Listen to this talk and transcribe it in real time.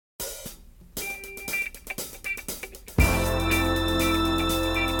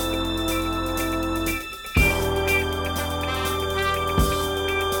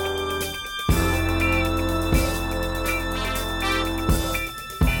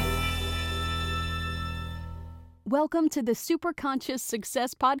Welcome to the Superconscious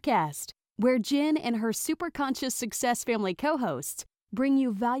Success Podcast, where Jen and her Superconscious Success family co-hosts bring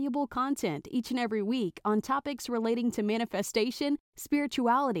you valuable content each and every week on topics relating to manifestation,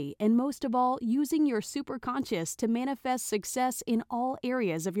 spirituality, and most of all, using your superconscious to manifest success in all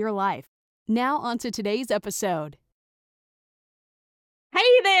areas of your life. Now on to today's episode.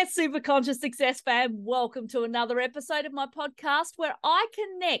 Hey there, Superconscious Success fam. Welcome to another episode of my podcast where I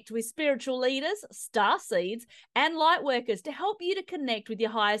connect with spiritual leaders, star seeds, and light workers to help you to connect with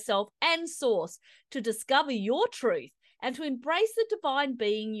your higher self and source, to discover your truth and to embrace the divine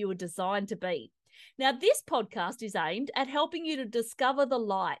being you were designed to be. Now, this podcast is aimed at helping you to discover the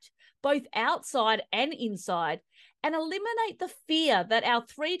light, both outside and inside, and eliminate the fear that our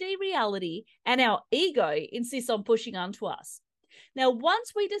 3D reality and our ego insists on pushing onto us. Now,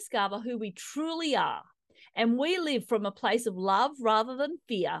 once we discover who we truly are and we live from a place of love rather than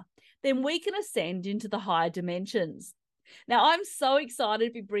fear, then we can ascend into the higher dimensions. Now, I'm so excited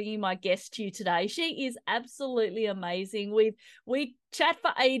to be bringing my guest to you today. She is absolutely amazing. We chat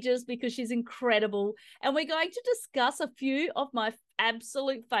for ages because she's incredible, and we're going to discuss a few of my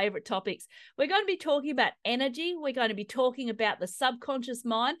absolute favorite topics. We're going to be talking about energy. We're going to be talking about the subconscious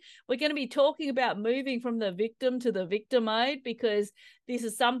mind. We're going to be talking about moving from the victim to the victor mode, because this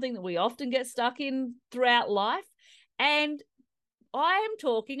is something that we often get stuck in throughout life. And I am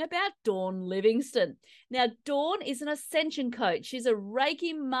talking about Dawn Livingstone. Now, Dawn is an Ascension Coach. She's a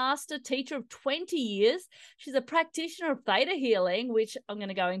Reiki Master teacher of 20 years. She's a practitioner of Theta Healing, which I'm going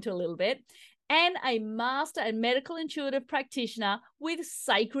to go into a little bit, and a master and medical intuitive practitioner with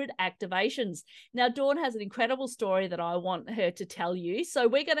sacred activations. Now, Dawn has an incredible story that I want her to tell you. So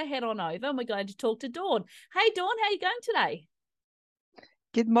we're going to head on over and we're going to talk to Dawn. Hey, Dawn, how are you going today?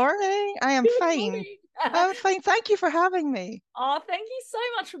 Good morning. I am fine. I'm fine. Thank you for having me. Oh, thank you so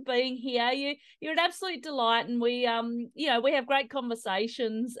much for being here. You're an absolute delight, and we we have great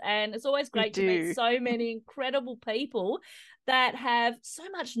conversations, and it's always great to meet so many incredible people that have so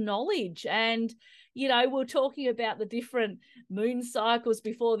much knowledge. And we're talking about the different moon cycles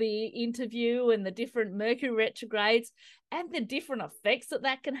before the interview and the different Mercury retrogrades and the different effects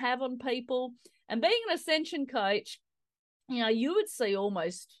that can have on people. And being an Ascension Coach, you would see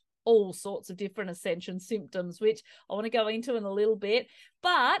almost all sorts of different ascension symptoms, which I want to go into in a little bit.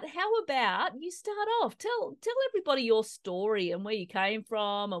 But how about you start off? Tell everybody your story and where you came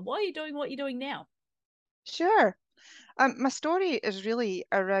from and why you're doing what you're doing now. Sure. My story is really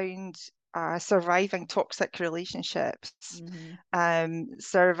around surviving toxic relationships,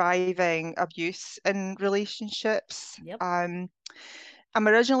 surviving abuse in relationships. Yep. I'm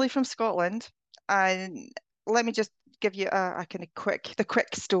originally from Scotland, and let me just give you a kind of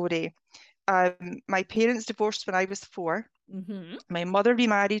quick story. My parents divorced when I was 4. Mm-hmm. My mother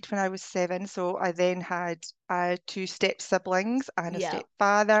remarried when I was 7, so I then had 2 step siblings and a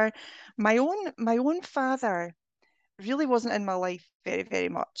stepfather. My own father really wasn't in my life very, very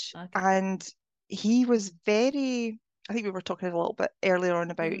much, and he was very. I think we were talking a little bit earlier on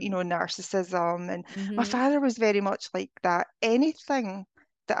about narcissism, and my father was very much like that. Anything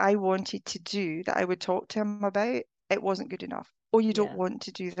that I wanted to do that I would talk to him about, it wasn't good enough. Oh, you don't want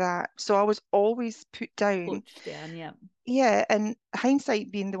to do that. So I was always put down. Pushed down, yeah. Yeah, and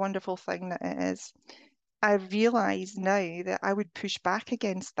hindsight being the wonderful thing that it is, I realise now that I would push back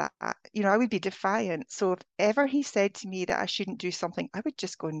against that. I would be defiant. So if ever he said to me that I shouldn't do something, I would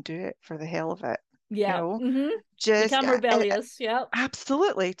just go and do it for the hell of it. Yeah. Just become rebellious. Yeah.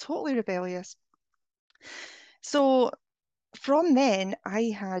 Absolutely, totally rebellious. So from then,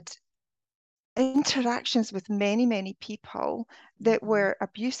 I had interactions with many, many people that were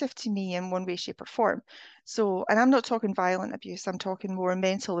abusive to me in one way, shape, or form. So, and I'm not talking violent abuse, I'm talking more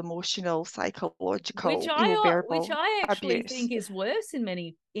mental, emotional, psychological, verbal which I actually abuse. think is worse in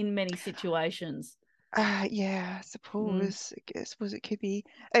many situations. Yeah, I suppose it could be.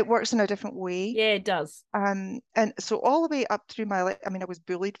 It works in a different way. Yeah, it does. And so all the way up through my life, I mean, I was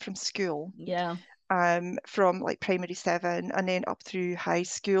bullied from school. Yeah. From like primary 7 and then up through high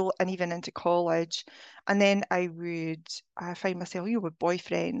school and even into college. And then I would find myself, with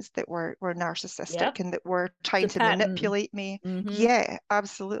boyfriends that were narcissistic and that were trying to manipulate me. Yeah,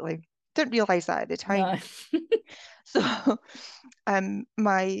 absolutely. Didn't realize that at the time. No. So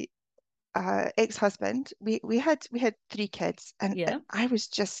my ex-husband, we had 3 kids, and I was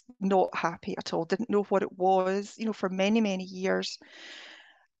just not happy at all. Didn't know what it was, for many, many years.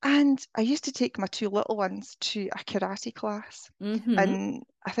 And I used to take my 2 little ones to a karate class. And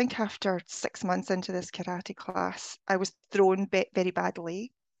I think after 6 months into this karate class, I was thrown very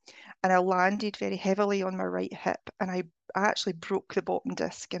badly. and I landed very heavily on my right hip, and I actually broke the bottom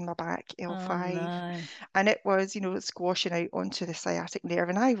disc in my back, L5. Oh, no. And it was, squashing out onto the sciatic nerve,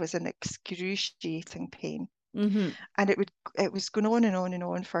 and I was in excruciating pain. And it was going on and on and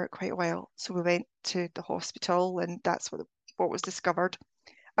on for quite a while. So we went to the hospital, and that's what was discovered.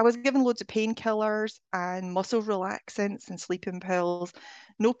 I was given loads of painkillers and muscle relaxants and sleeping pills,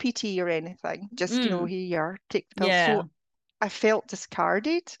 no PT or anything, just, here you are, take the pills. Yeah. So I felt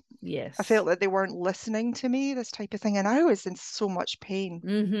discarded. Yes. I felt that they weren't listening to me, this type of thing, and I was in so much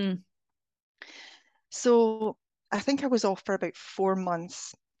pain. So I think I was off for about 4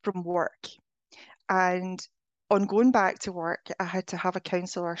 months from work. And on going back to work, I had to have a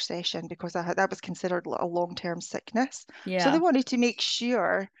counsellor session because that was considered a long-term sickness. Yeah. So they wanted to make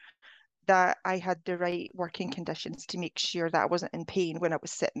sure that I had the right working conditions, to make sure that I wasn't in pain when I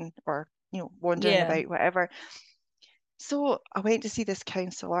was sitting or, wandering about, whatever. So I went to see this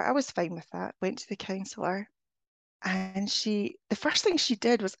counsellor. I was fine with that. Went to the counsellor, and the first thing she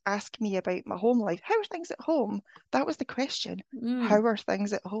did was ask me about my home life. How are things at home? That was the question. How are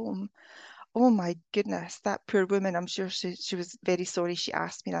things at home? Oh my goodness, that poor woman. I'm sure she was very sorry she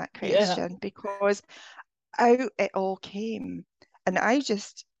asked me that question, because out it all came. And I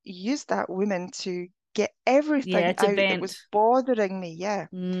just used that woman to get everything out that was bothering me. Yeah.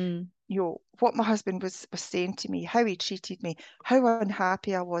 What my husband was saying to me, how he treated me, how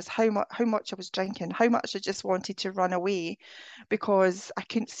unhappy I was, how much I was drinking, how much I just wanted to run away because I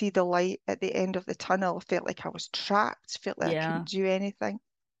couldn't see the light at the end of the tunnel. I felt like I was trapped, felt like I couldn't do anything.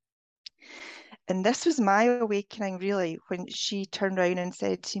 And this was my awakening, really, when she turned around and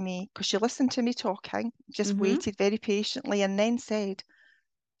said to me, because she listened to me talking, just waited very patiently, and then said,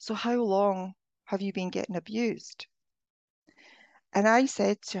 so how long have you been getting abused? And I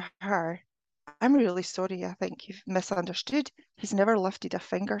said to her, I'm really sorry, I think you've misunderstood. He's never lifted a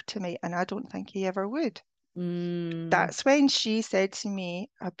finger to me, and I don't think he ever would. That's when she said to me,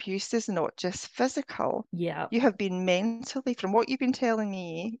 abuse is not just physical. Yeah. You have been mentally, from what you've been telling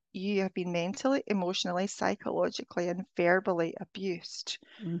me, you have been mentally, emotionally, psychologically, and verbally abused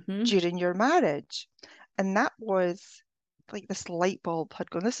during your marriage. And that was like this light bulb had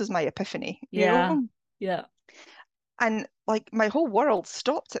gone, this is my epiphany. Yeah. And like my whole world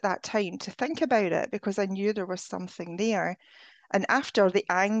stopped at that time to think about it, because I knew there was something there. And after the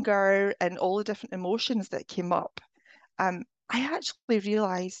anger and all the different emotions that came up, I actually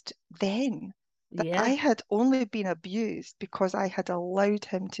realized then that I had only been abused because I had allowed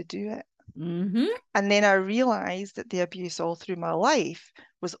him to do it. And then I realized that the abuse all through my life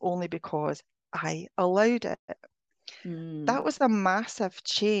was only because I allowed it. That was a massive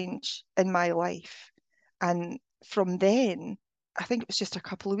change in my life. And from then, I think it was just a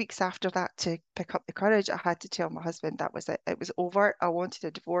couple of weeks after that, to pick up the courage, I had to tell my husband that was it. It was over. I wanted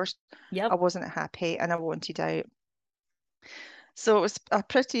a divorce. I wasn't happy and I wanted out. So it was a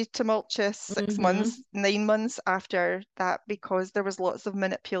pretty tumultuous 6 months, 9 months after that, because there was lots of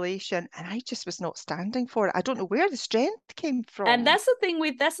manipulation and I just was not standing for it. I don't know where the strength came from. And that's the thing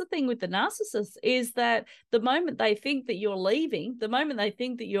with the narcissist, is that the moment they think that you're leaving, the moment they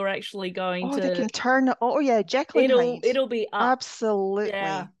think that you're actually going to, they can turn it. Oh yeah, Jekyll and Hyde. It'll be up. Absolutely.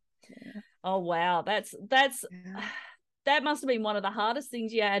 Yeah. Oh wow, that's that must have been one of the hardest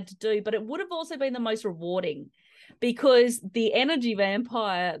things you had to do, but it would have also been the most rewarding, because the energy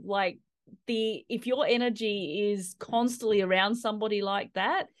vampire, if your energy is constantly around somebody like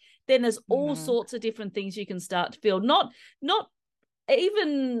that, then there's all sorts of different things you can start to feel. Not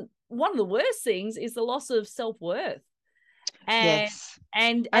even one of the worst things is the loss of self-worth. And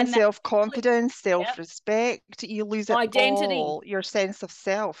self-confidence, self-respect. You lose it identity, all, your sense of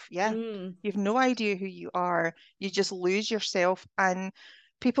self. You've no idea who you are. You just lose yourself. And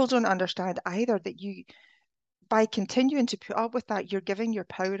people don't understand either that by continuing to put up with that, you're giving your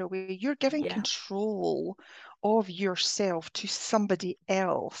power away. You're giving control of yourself to somebody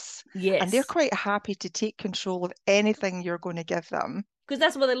else. And they're quite happy to take control of anything you're going to give them, because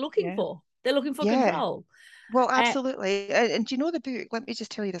that's what they're looking for. They're looking for control. Well, absolutely. And do you know the book? Let me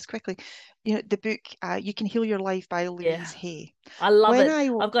just tell you this quickly. The book, You Can Heal Your Life by Louise Hay. I love it.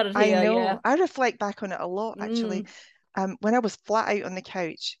 I've got it here. I know. I reflect back on it a lot, actually. When I was flat out on the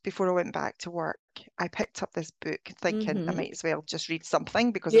couch before I went back to work, I picked up this book thinking I might as well just read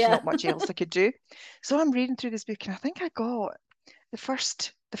something, because there's not much else I could do. So I'm reading through this book, and I think I got the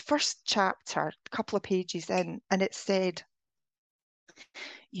first chapter, a couple of pages in, and it said,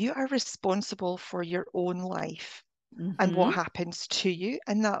 you are responsible for your own life and what happens to you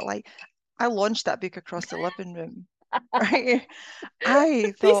in that life. I launched that book across the living room. Right?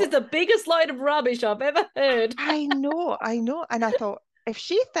 I thought, this is the biggest load of rubbish I've ever heard. I know. And I thought, if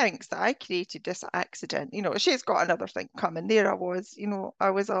she thinks that I created this accident, she's got another thing coming. There I was, I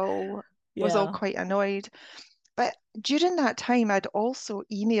was all Yeah. quite annoyed. But during that time, I'd also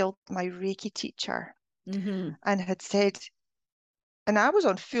emailed my Reiki teacher Mm-hmm. and had said, and I was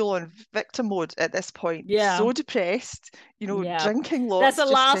on full-on victim mode at this point, Yeah. so depressed, Yeah. drinking That's lots the just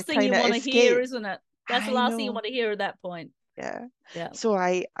to last thing you kind of want to hear, escape. isn't it? That's the I last thing you know. want to hear at that point. Yeah. Yeah. So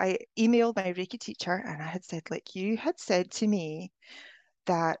I emailed my Reiki teacher and I had said, like, you had said to me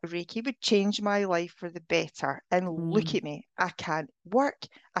that Reiki would change my life for the better. And look Mm. at me. I can't work.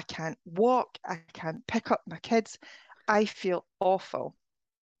 I can't walk. I can't pick up my kids. I feel awful.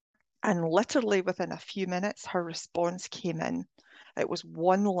 And literally within a few minutes, her response came in. It was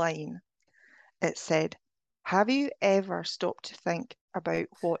one line. It said, have you ever stopped to think about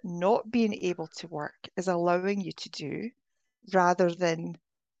what not being able to work is allowing you to do rather than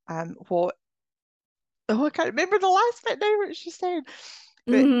what, oh, I can't remember the last bit now what she said,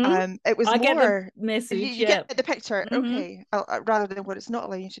 but Mm-hmm. it was I get the more, you, message. you Yeah. get the picture, Mm-hmm. okay, rather than what it's not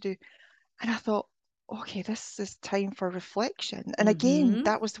allowing you to do. And I thought, okay, this is time for reflection. And again, Mm-hmm.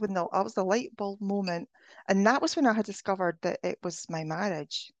 that was the light bulb moment. And that was when I had discovered that it was my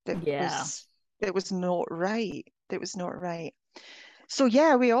marriage that Yeah. was it was not right. It was not right. So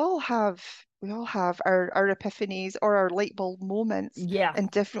yeah, we all have our epiphanies or our light bulb moments Yeah. in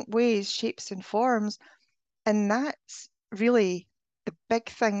different ways, shapes and forms. And that's really the big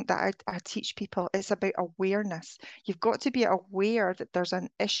thing that I teach people. It's about awareness. You've got to be aware that there's an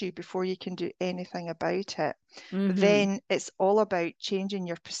issue before you can do anything about it. Mm-hmm. Then it's all about changing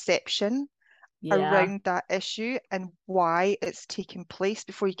your perception Yeah. around that issue and why it's taking place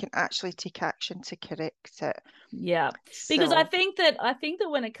before you can actually take action to correct it. Yeah. Because I So, think that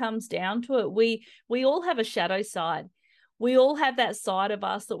when it comes down to it, we all have a shadow side. We all have that side of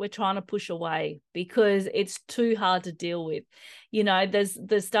us that we're trying to push away because it's too hard to deal with.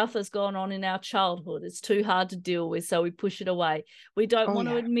 There's stuff that's gone on in our childhood. It's too hard to deal with, so we push it away. We don't oh want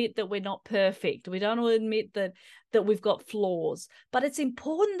to yeah. admit that we're not perfect. We don't want to admit that we've got flaws. But it's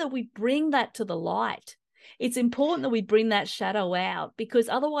important that we bring that to the light. It's important that we bring that shadow out because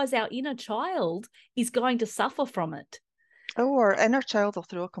otherwise our inner child is going to suffer from it. Oh, our inner child will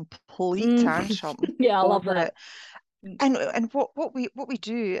throw a complete Mm. tantrum Yeah, I love over that. it. And what we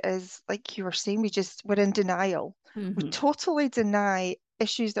do is, like you were saying, we're in denial. We Mm-hmm. totally deny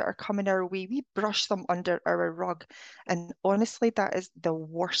issues that are coming our way. We brush them under our rug. And honestly, that is the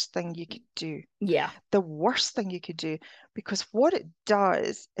worst thing you could do. Yeah. The worst thing you could do, because what it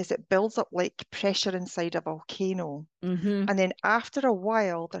does is it builds up like pressure inside a volcano. Mm-hmm. And then after a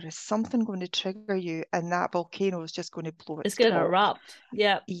while, there is something going to trigger you, and that volcano is just going to blow It's its going to top. erupt.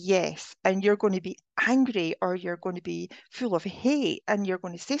 Yeah. Yes, and you're going to be angry or you're going to be full of hate and you're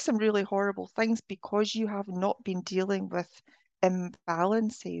going to say some really horrible things because you have not been dealing with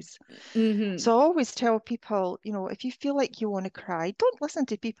imbalances. Mm-hmm. So I always tell people, if you feel like you want to cry, don't listen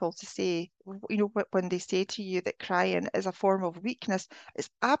to people to say, when they say to you that crying is a form of weakness. It's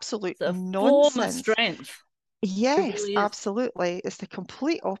absolute It's a form of nonsense. strength. It Yes, really is. absolutely. It's the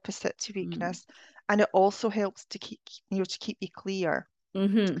complete opposite to Mm. weakness, and it also helps to keep you clear.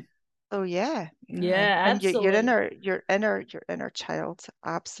 Mm-hmm. Oh yeah, yeah. Yeah, And your absolutely. inner child,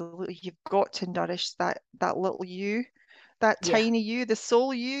 absolutely. You've got to nourish that little you, that Yeah. tiny you, the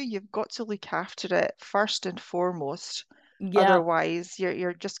soul you. You've got to look after it first and foremost. Yeah. Otherwise,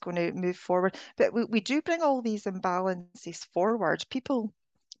 you're just going to move forward. But we do bring all these imbalances forward. People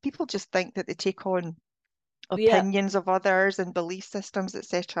just think that they take on Yeah. opinions of others and belief systems,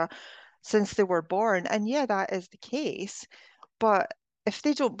 etc., since they were born. And yeah, that is the case. But if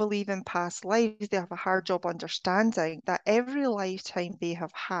they don't believe in past lives, they have a hard job understanding that every lifetime they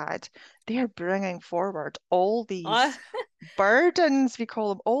have had, they are bringing forward all I these burdens, we call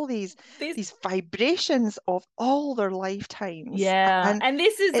them, all these this these vibrations of all their lifetimes. yeah. And And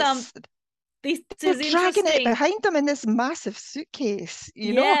it's this they're is dragging it interesting. behind them in this massive suitcase.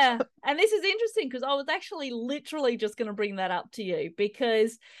 Yeah. And this is interesting because I was actually literally just going to bring that up to you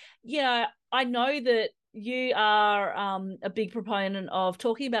because, I know that you are a big proponent of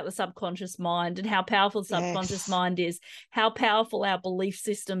talking about the subconscious mind and how powerful the subconscious Yes. mind is, how powerful our belief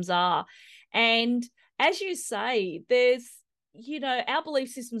systems are. And as you say, our belief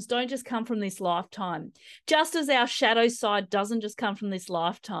systems don't just come from this lifetime, just as our shadow side doesn't just come from this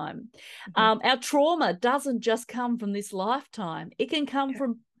lifetime. Mhm. Our trauma doesn't just come from this lifetime. It can come Yeah.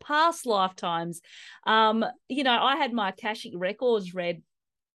 from past lifetimes. I had my Akashic records read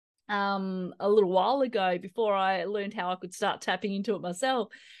a little while ago before I learned how I could start tapping into it myself.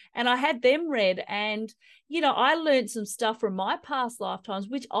 And I had them read and, I learned some stuff from my past lifetimes,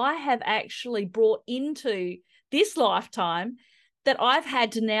 which I have actually brought into this lifetime that I've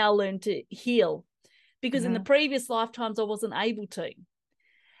had to now learn to heal, because in the previous lifetimes I wasn't able to.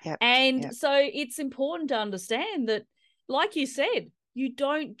 And so it's important to understand that, like you said, you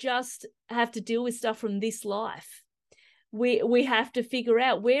don't just have to deal with stuff from this life. We have to figure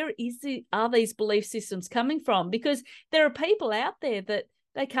out are these belief systems coming from, because there are people out there that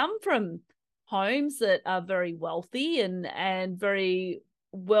they come from homes that are very wealthy and very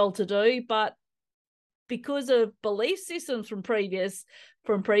well-to-do, but because of belief systems from previous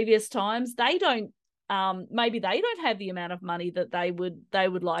times, they don't maybe they don't have the amount of money that they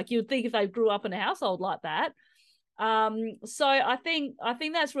would like. You'd think if they grew up in a household like that. So I think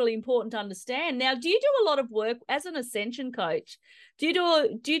that's really important to understand. Now, do you do a lot of work as an Ascension coach? Do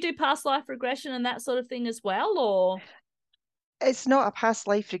you do past life regression and that sort of thing as well, or? It's not a past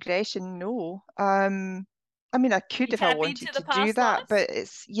life regression, no. I mean, I could You if I tap into wanted the to do past that,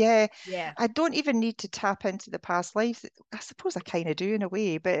 lives? but Yeah. I don't even need to tap into the past lives. I suppose I kind of do in a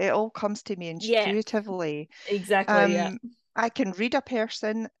way, but it all comes to me Yeah. intuitively. Exactly. Yeah. I can read a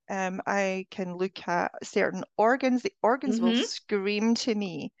person. I can look at certain organs. The organs will scream to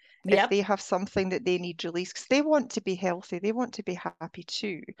me if Yep. they have something that they need released, because they want to be healthy. They want to be happy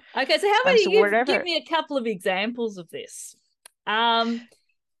too. Okay, so how about So you give wherever me a couple of examples of this?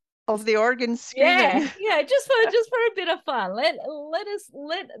 of the organs Yeah, screaming. yeah, just for a bit of fun. Let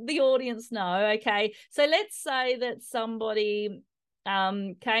the audience know. Okay, so let's say that somebody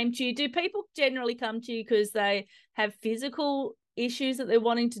came to you. Do people generally come to you because they have physical issues that they're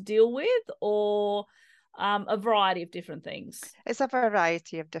wanting to deal with, or a variety of different things? It's a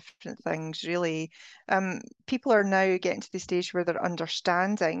variety of different things, really. People are now getting to the stage where they're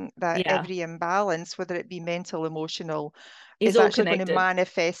understanding that Yeah, every imbalance, whether it be mental, emotional, is is all actually going to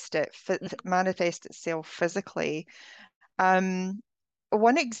connected. manifest itself physically. Um,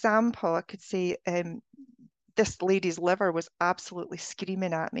 One example I could say, this lady's liver was absolutely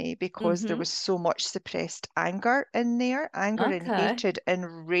screaming at me because there Mm-hmm. was so much suppressed anger in there, anger and Okay. hatred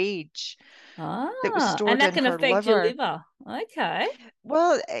and rage that was And stored that in can her affect your liver. liver. Okay.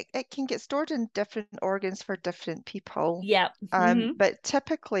 Well, it can get stored in different organs for different people. Yep. Mm-hmm. But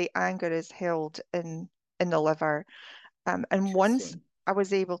typically anger is held in the liver. And once Interesting. I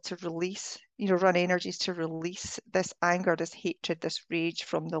was able to release, run energies to release this anger, this hatred, this rage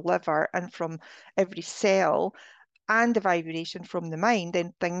from the liver and from every cell, and the vibration from the mind,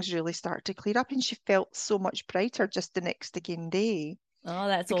 then things really start to clear up. And she felt so much brighter just the next again day, Oh,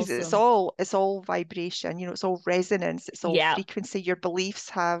 that's because awesome. it's all vibration, it's all resonance, it's all Yeah. frequency. Your beliefs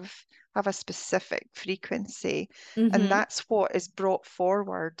have a specific frequency, and Mm-hmm. that's what is brought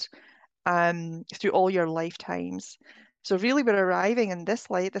forward through all your lifetimes. So really we're arriving in this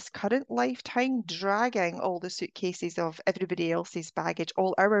current lifetime, dragging all the suitcases of everybody else's baggage,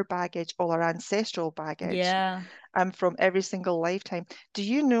 all our baggage, all our ancestral baggage, Yeah. from every single lifetime. Do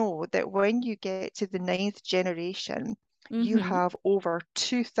you know that when you get to the ninth generation, you Mm-hmm. have over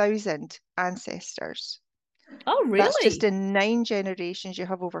 2,000 ancestors? Oh, That's just really? in 9 generations, you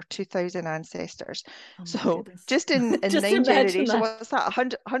have over 2,000 ancestors. Oh my So goodness. just in Just nine imagine generations, that. what's that,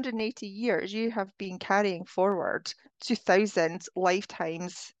 180 years, you have been carrying forward 2,000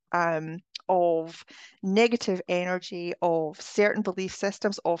 lifetimes of negative energy, of certain belief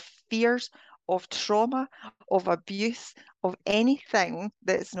systems, of fears, of trauma, of abuse, of anything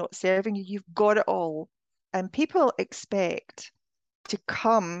that's not serving you. You've got it all. And people expect to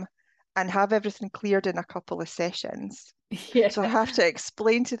come and have everything cleared in a couple of sessions. So I Yeah. have to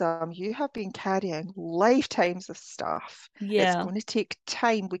explain to them, you have been carrying lifetimes of stuff. It's Yeah. going to take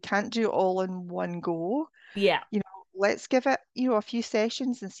time. We can't do it all in one go. Yeah. Let's give it, a few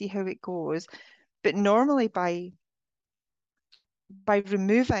sessions and see how it goes. But normally by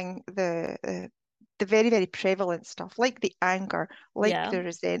removing the very, very prevalent stuff, like the anger, like Yeah. the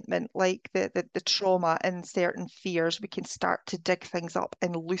resentment, like the trauma and certain fears, we can start to dig things up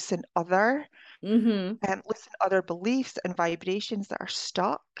and Mm-hmm. loosen other beliefs and vibrations that are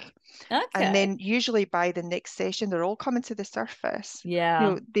stuck. And Okay. then usually by the next session, they're all coming to the surface.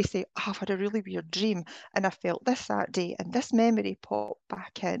 Yeah. They say, oh, I've had a really weird dream and I felt this that day and this memory popped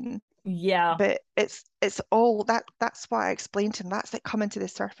back in. Yeah. But it's all that's why I explained to them. That's it coming to the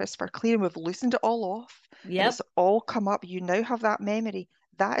surface for clearing. We've loosened it all off and Yep. it's all come up. You now have that memory.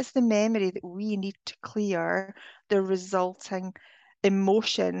 That is the memory that we need to clear the resulting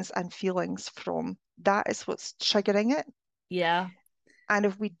emotions and feelings from. That is what's triggering it. Yeah. And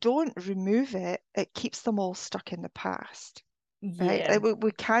if we don't remove it, it keeps them all stuck in the past. Right? Yeah.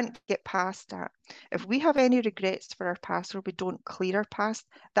 We can't get past that. If we have any regrets for our past or we don't clear our past,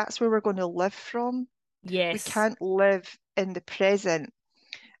 that's where we're going to live from. We Yes. can't live in the present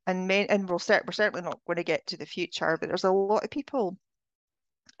and we're certainly not going to get to the future, but there's a lot of people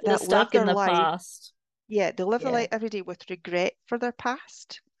That are that live stuck in their the life. past. Yeah, they live their Yeah. life every day with regret for their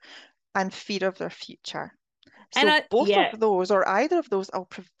past and fear of their future. And So both yeah, of those, or either of those, will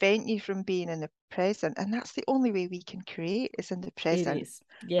prevent you from being in the present. And that's the only way we can create, is in the it present. is.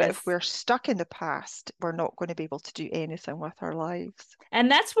 But if Yes. we're stuck in the past, we're not going to be able to do anything with our lives. And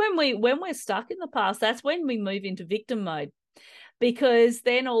that's when we're stuck in the past, that's when we move into victim mode. Because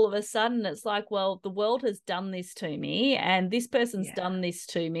then all of a sudden it's like, well, the world has done this to me and this person's done this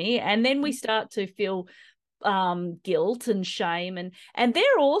to me. And then we start to feel guilt and shame. And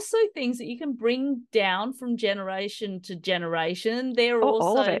there are also things that you can bring down from generation to generation. There are also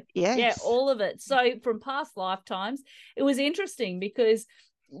all of it, yeah, yes. all of it. So from past lifetimes, it was interesting because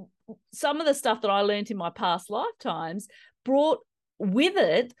some of the stuff that I learned in my past lifetimes brought with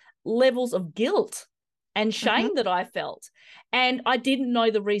it levels of guilt and shame that I felt. And I didn't know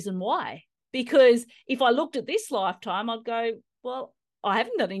the reason why. Because if I looked at this lifetime, I'd go, well, I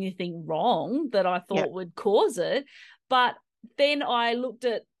haven't done anything wrong that I thought would cause it. But then I looked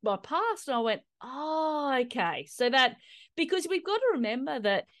at my past and I went, oh, okay. So that, because we've got to remember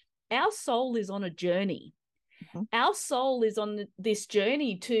that our soul is on a journey. Our soul is on this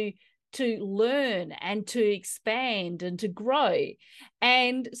journey to learn and to expand and to grow.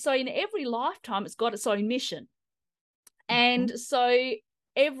 And so in every lifetime, it's got its own mission. And so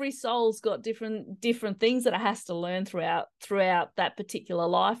every soul's got different things that it has to learn throughout that particular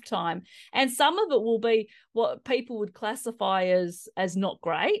lifetime. And some of it will be what people would classify as not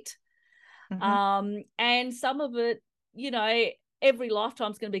great. And some of it, you know, every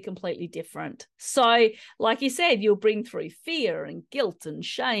lifetime is going to be completely different. So like you said, you'll bring through fear and guilt and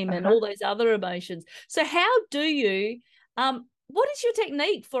shame and all those other emotions. So how do you what is your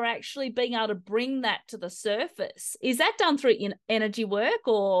technique for actually being able to bring that to the surface? Is that done through energy work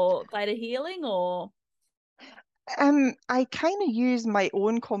or Theta Healing or? I kind of use my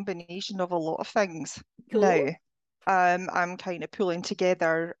own combination of a lot of things now. I'm kind of pulling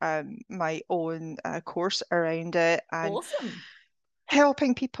together my own course around it and awesome.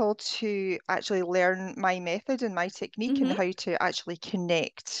 helping people to actually learn my method and my technique and how to actually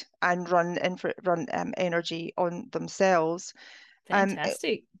connect and run energy on themselves.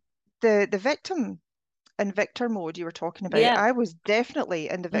 Fantastic. The victim and victor mode you were talking about, Yeah. I was definitely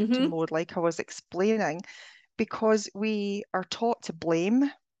in the victim mode, like I was explaining, because we are taught to blame.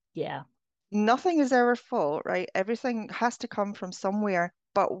 Yeah. Nothing is our fault, right? Everything has to come from somewhere.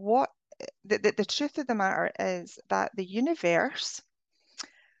 But what the truth of the matter is that the universe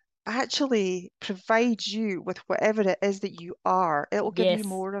actually provides you with whatever it is that you are. It will give you Yes.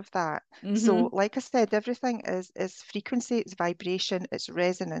 more of that. So, like I said, everything is frequency, it's vibration, it's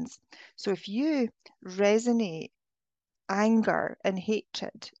resonance. So if you resonate anger and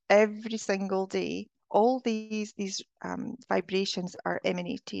hatred every single day, all these vibrations are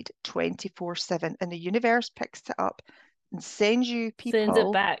emanated 24/7, and the universe picks it up and sends you Sends it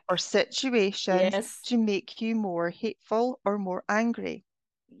people back. or situations Yes. to make you more hateful or more angry.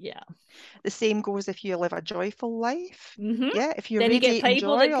 Yeah. The same goes if you live a joyful life. Yeah, if you're Then you get radiating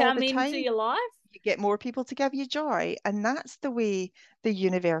people joy that all come the into time, your life. you get more people to give you joy. And that's the way the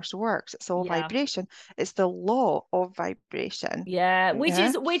universe works. It's all vibration. It's the law of vibration. Yeah, which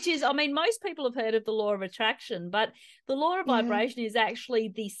is, I mean, most people have heard of the law of attraction, but the law of vibration is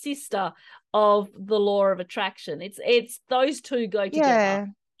actually the sister of the law of attraction. It's those two go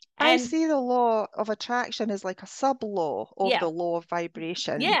together. I see the law of attraction as like a sub-law of the law of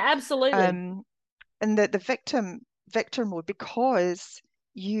vibration. Yeah, absolutely. And the victor mode, because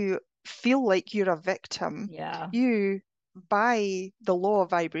you feel like you're a victim, you, by the law of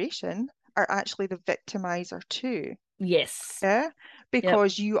vibration, are actually the victimizer too. Yes. Yeah,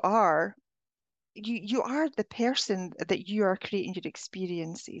 because you are the person that you are creating your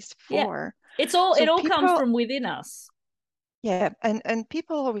experiences for. It's all So it all comes people, from within us. yeah, and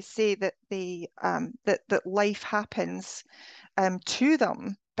people always say that they that life happens to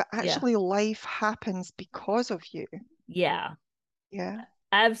them, but actually life happens because of you. Yeah. Yeah.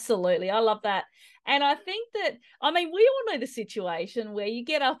 Absolutely. I love that. And I think that, I mean, we all know the situation where you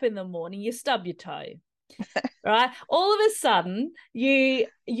get up in the morning, you stub your toe, right? All of a sudden, you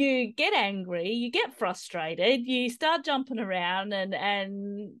get angry, you get frustrated, you start jumping around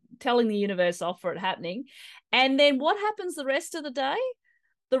and telling the universe off for it happening. And then what happens the rest of the day?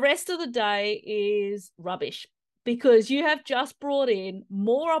 The rest of the day is rubbish, because you have just brought in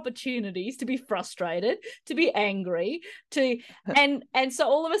more opportunities to be frustrated, to be angry, and so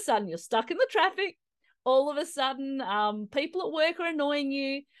all of a sudden you're stuck in the traffic, all of a sudden people at work are annoying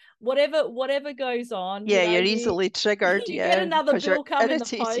you, whatever goes on, Yeah, you you're easily triggered, you get another because you're bill come in the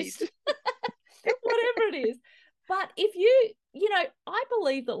irritated. post. Whatever it is. But if you know, I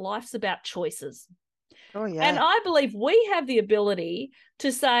believe that life's about choices. Oh, And yeah. I believe we have the ability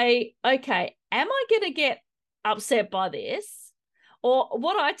to say, okay, am I going to get upset by this? Or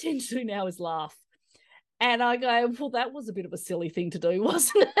what I tend to do now is laugh. And I go, well, that was a bit of a silly thing to do,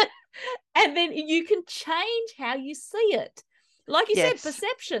 wasn't it? And then you can change how you see it. Like you said, Yes.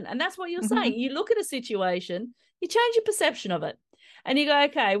 perception. And that's what you're Hmm. saying. You look at a situation, you change your perception of it. And you go,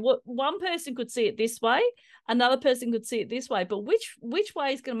 okay, what one person could see it this way, another person could see it this way, but which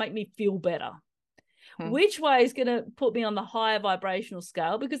way is going to make me feel better? Which way is going to put me on the higher vibrational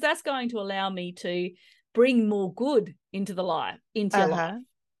scale? Because that's going to allow me to bring more good into your life. Uh-huh.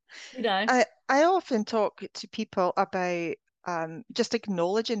 You know, I often talk to people about just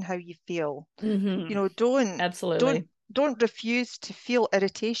acknowledging how you feel. mm-hmm. Don't Absolutely. don't refuse to feel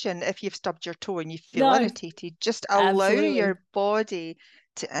irritation if you've stubbed your toe and you feel No, irritated. Just allow absolutely. your body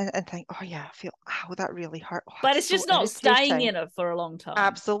to and think, oh yeah, I feel, oh, that really hurt. Oh, But it's it's so just not staying irritating. in it for a long time.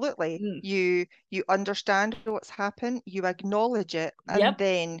 Absolutely. Mm. You understand what's happened, you acknowledge it, and Yep.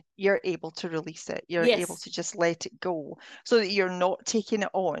 then you're able to release it. You're able Yes. to just let it go so that you're not taking it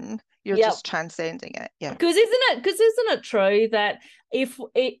on, you're Yep. just transcending it. Yeah. Because isn't it true that if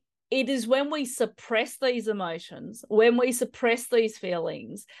it is when we suppress these emotions, when we suppress these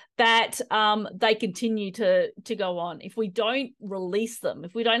feelings, that they continue to go on. If we don't release them,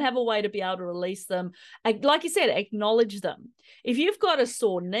 if we don't have a way to be able to release them, like you said, acknowledge them. If you've got a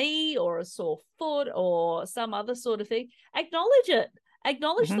sore knee or a sore foot or some other sort of thing, acknowledge it.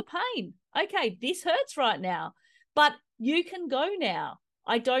 Acknowledge Hmm. the pain. Okay, this hurts right now, but you can go now.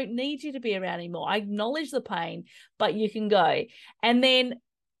 I don't need you to be around anymore. I acknowledge the pain, but you can go. And then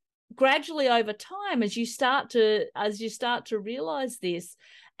gradually over time, as you start to realize this,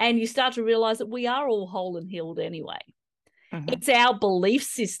 and you start to realize that we are all whole and healed anyway. Hmm. It's our belief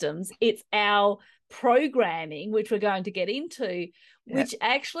systems, it's our programming, which we're going to get into, Yeah. which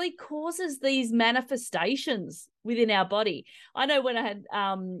actually causes these manifestations within our body. I know when I had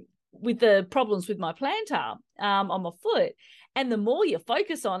with the problems with my plantar on my foot, and the more you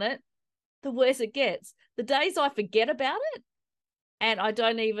focus on it, the worse it gets. The days I forget about it and I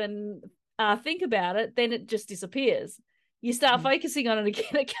don't even think about it, then it just disappears. You start Mhm. focusing on it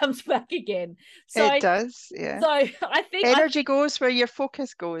again, it comes back again. It So, does, yeah. so I Energy goes where your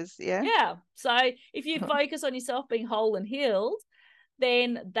focus goes, yeah. yeah. So if you focus on yourself being whole and healed,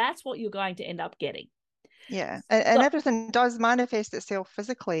 then that's what you're going to end up getting. Yeah, and So everything does manifest itself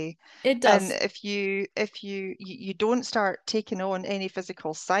physically. it And does. if you don't start taking on any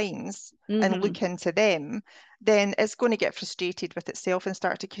physical signs and Mm-hmm. look into them, then it's going to get frustrated with itself and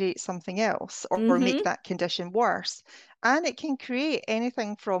start to create something else, or make Mm-hmm. that condition worse. And it can create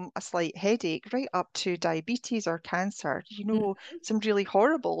anything from a slight headache right up to diabetes or cancer, some really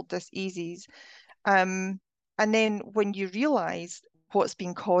horrible diseases. Um, and then when you realize what's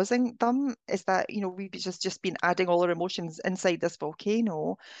been causing them is that, we've just been adding all our emotions inside this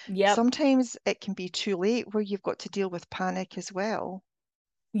volcano. Yep. Sometimes it can be too late where you've got to deal with panic as well.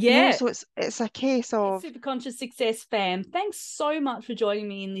 Yeah. So it's a case of, Super Conscious Success fam, thanks so much for joining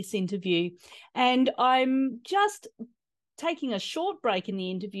me in this interview. And I'm just taking a short break in the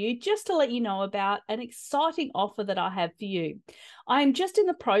interview just to let you know about an exciting offer that I have for you. I'm just in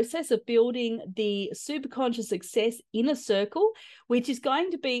the process of building the Super Conscious Success Inner Circle, which is going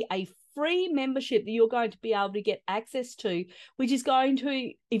to be a free membership that you're going to be able to get access to, which is going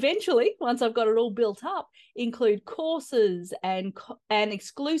to eventually, once I've got it all built up, include courses and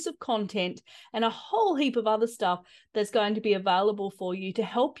exclusive content and a whole heap of other stuff that's going to be available for you to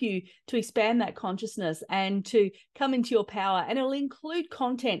help you to expand that consciousness and to come into your power. And it'll include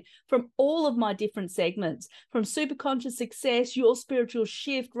content from all of my different segments, from Super Conscious Success, Your Spiritual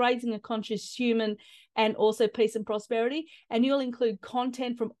Shift, Raising a Conscious Human, and also Peace and Prosperity. And you'll include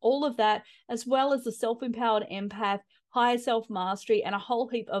content from all of that, as well as the Self-Empowered Empath, Higher Self-Mastery, and a whole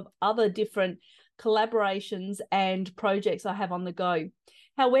heap of other different collaborations and projects I have on the go.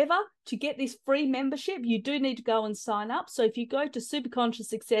 However, to get this free membership, you do need to go and sign up. So if you go to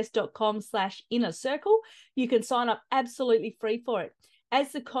superconscioussuccess.com/inner circle, you can sign up absolutely free for it.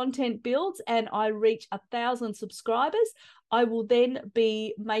 As the content builds and I reach 1,000 subscribers, I will then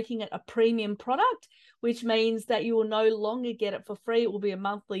be making it a premium product, which means that you will no longer get it for free. It will be a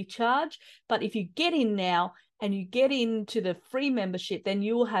monthly charge. But if you get in now and you get into the free membership, then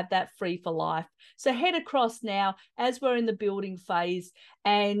you will have that free for life. So head across now as we're in the building phase,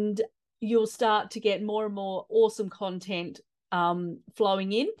 and you'll start to get more and more awesome content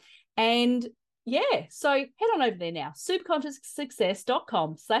flowing in. And Yeah. So head on over there now,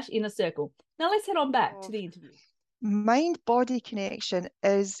 superconscioussuccess.com/inner circle. Now let's head on back to the interview. Mind-body connection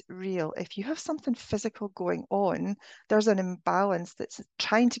is real. If you have something physical going on, there's an imbalance that's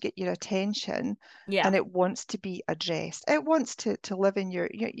trying to get your attention, and it wants to be addressed. It wants to live in your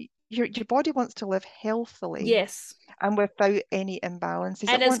body wants to live healthily. Yes. And without any imbalances.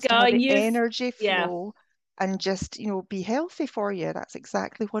 And it it's wants to have going, the energy flow and just, be healthy for you. That's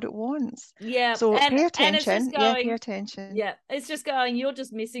exactly what it wants. Yeah. So pay attention. And it's just going, pay attention. Yeah. It's just going, you're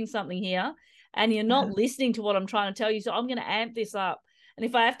just missing something here and you're not listening to what I'm trying to tell you. So I'm going to amp this up. And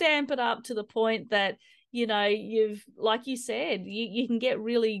if I have to amp it up to the point that, you've, like you said, you can get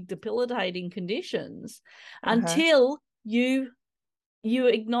really debilitating conditions until you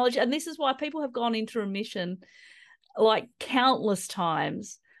acknowledge, and this is why people have gone into remission like countless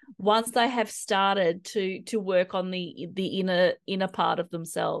times once they have started to work on the inner part of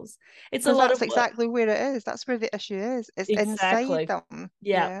themselves. It's a lot that's of exactly where it is. That's where the issue is. It's inside them.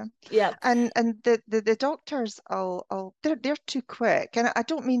 Yeah. And the doctors they're too quick. And I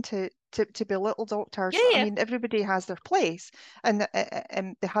don't mean to belittle doctors. Yeah. I mean, everybody has their place and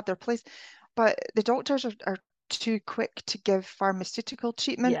they have their place, but the doctors are too quick to give pharmaceutical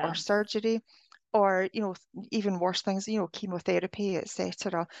treatment or surgery, or even worse things, chemotherapy,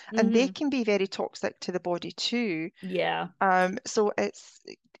 etc. And they can be very toxic to the body too. So it's,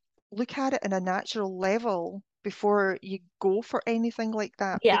 look at it in a natural level before you go for anything like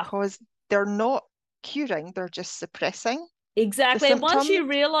that, because they're not curing, they're just suppressing. Exactly. And once you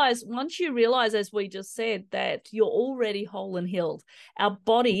realize, as we just said, that you're already whole and healed, our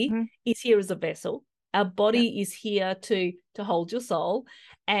body is here as a vessel. Our body is here to hold your soul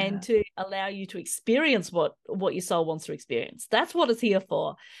and to allow you to experience what your soul wants to experience. That's what it's here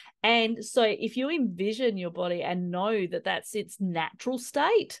for. And so if you envision your body and know that that's its natural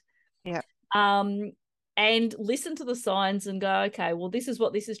state, and listen to the signs and go, okay, well, this is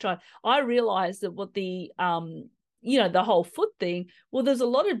what this is trying. I realized that what the the whole foot thing, well, there's a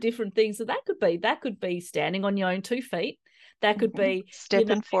lot of different things that could be. That could be standing on your own 2 feet. That could be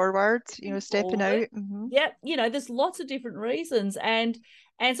stepping forward, stepping out. Yeah, there's lots of different reasons. And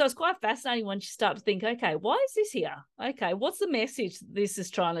so it's quite fascinating when you start to think, okay, why is this here? Okay, what's the message this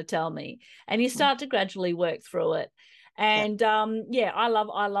is trying to tell me? And you start to gradually work through it. And I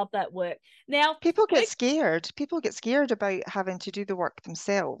love that work. Now, people get scared. People get scared about having to do the work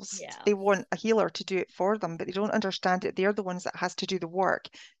themselves. They want a healer to do it for them, but they don't understand it. They're the ones that has to do the work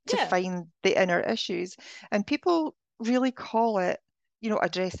to find the inner issues. And people really call it,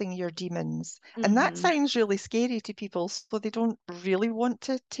 addressing your demons. And that sounds really scary to people, so they don't really want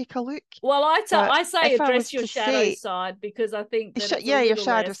to take a look. Well, I say address your shadow side, because I think that your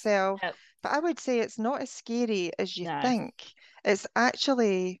shadow self. But I would say it's not as scary as you think. It's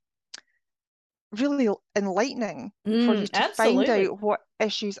actually really enlightening for you to find out what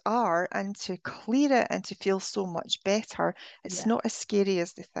issues are and to clear it and to feel so much better. It's not as scary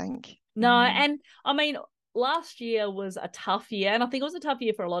as they think. No, and I mean, last year was a tough year, and I think it was a tough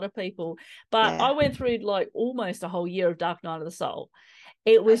year for a lot of people, but I went through like almost a whole year of Dark Night of the Soul.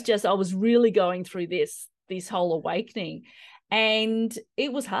 It was just, I was really going through this whole awakening, and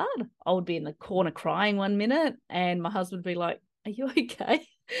it was hard. I would be in the corner crying one minute, and my husband would be like, "Are you okay?"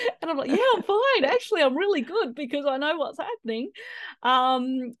 And I'm like, "Yeah, I'm fine. Actually, I'm really good, because I know what's happening."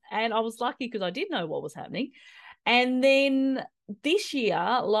 And I was lucky because I did know what was happening. And then this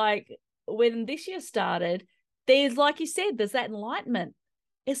year, like when this year started, there's, like you said, there's that enlightenment.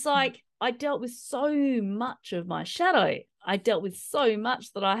 It's like I dealt with so much of my shadow. I dealt with so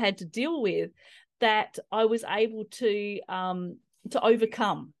much that I had to deal with, that I was able to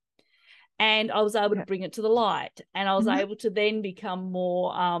overcome. And I was able to bring it to the light. And I was able to then become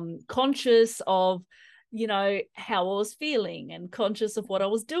more conscious of, how I was feeling, and conscious of what I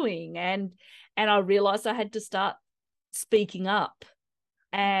was doing. And I realized I had to start speaking up.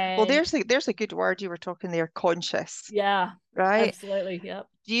 And well, there's a good word you were talking there, conscious. Yeah. Right? Absolutely. Yep.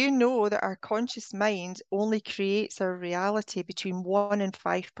 Do you know that our conscious mind only creates our reality between 1% and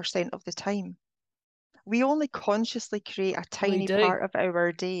 5% of the time? We only consciously create a tiny part of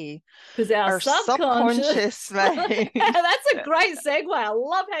our day. Because our subconscious mind. That's a great segue. I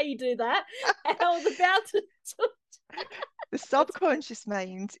love how you do that. And I was about to the subconscious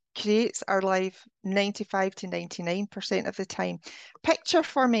mind creates our life 95 to 99% of the time. Picture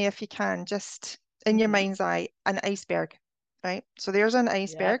for me, if you can, just in your mind's eye, an iceberg, right? So there's an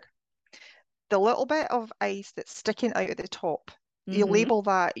iceberg. The little bit of ice that's sticking out at the top, you label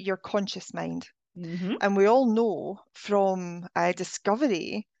that your conscious mind. And we all know from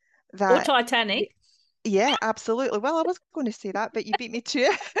Discovery that... Or Titanic. Yeah, absolutely. Well, I was going to say that, but you beat me to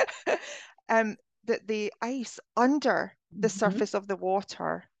it. that the ice under the surface of the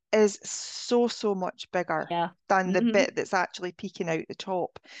water is so, so much bigger than the bit that's actually peeking out the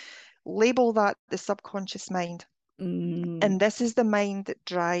top. Label that the subconscious mind. And this is the mind that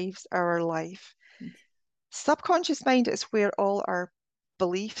drives our life. Subconscious mind is where all our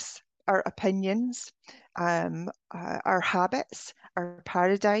beliefs, our opinions, our habits, our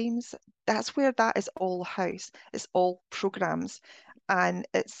paradigms, that's where that is all housed. It's all programs. And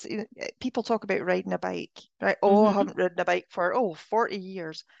it's, people talk about riding a bike, right? Oh, I haven't ridden a bike for, 40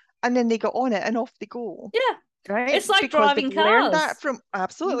 years. And then they get on it and off they go. Yeah. Right? It's like Because they've driving learned cars. that from,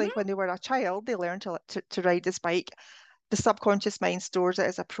 absolutely, when they were a child, they learned to ride this bike. The subconscious mind stores it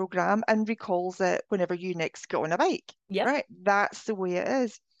as a program and recalls it whenever you next get on a bike. Yep. Right? That's the way it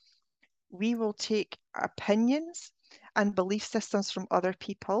is. We will take opinions and belief systems from other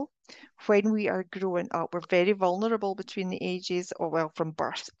people when we are growing up. We're very vulnerable between the ages, or well, from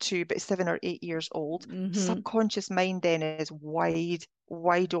birth to about 7 or 8 years old. Subconscious mind then is wide,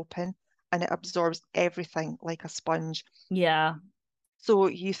 wide open, and it absorbs everything like a sponge. Yeah. So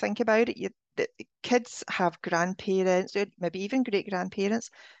you think about it, the kids have grandparents, maybe even great-grandparents,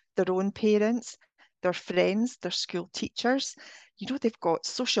 their own parents, their friends, their school teachers. They've got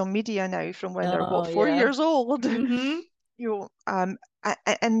social media now from when they're, 4 years old. And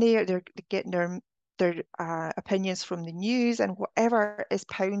they're getting their opinions from the news, and whatever is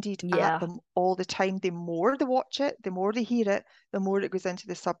pounded at them all the time. The more they watch it, the more they hear it, the more it goes into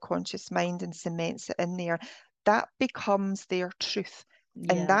the subconscious mind and cements it in there. That becomes their truth.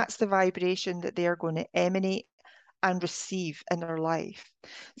 And that's the vibration that they're going to emanate and receive in their life.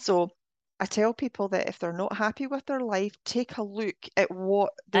 So I tell people that if they're not happy with their life, take a look at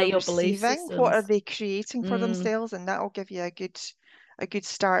what they're receiving, what are they creating for themselves, and that'll give you a good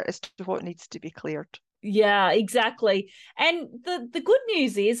start as to what needs to be cleared. Yeah, exactly. And the good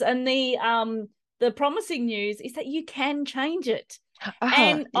news is, and the promising news is, that you can change it.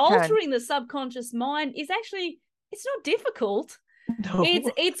 And altering the subconscious mind is actually, it's not difficult. No.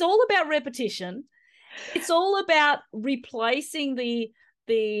 It's all about repetition. It's all about replacing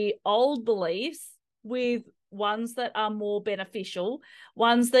the old beliefs with ones that are more beneficial,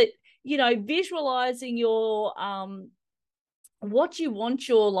 ones that, visualizing your what you want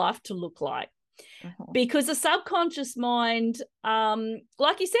your life to look like. Because the subconscious mind,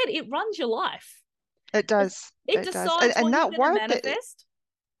 like you said, it runs your life. It does. It decides what you're going to manifest.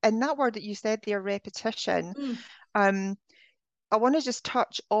 And that word that you said there, repetition, I want to just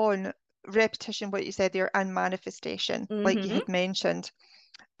touch on repetition, what you said there, and manifestation, like you had mentioned.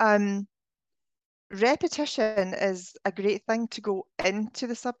 Repetition is a great thing to go into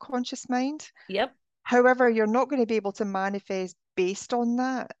the subconscious mind. Yep. However, you're not going to be able to manifest based on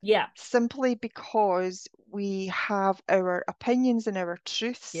that. Yeah. Simply because we have our opinions and our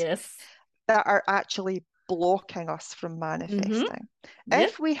truths that are actually blocking us from manifesting.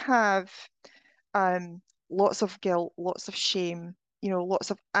 If we have lots of guilt, lots of shame, lots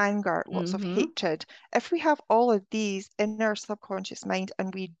of anger, lots of hatred, if we have all of these in our subconscious mind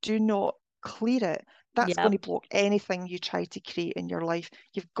and we do not clear it, that's going to block anything you try to create in your life.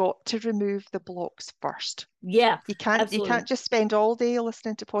 You've got to remove the blocks first. Yeah, you can't just spend all day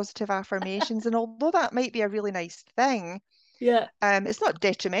listening to positive affirmations. And although that might be a really nice thing, it's not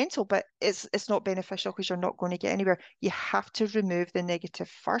detrimental, but it's not beneficial, because you're not going to get anywhere. You have to remove the negative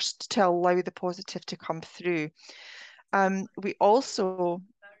first to allow the positive to come through. We also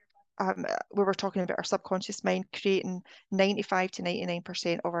we were talking about our subconscious mind creating 95 to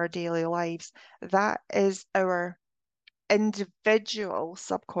 99% of our daily lives. That is our individual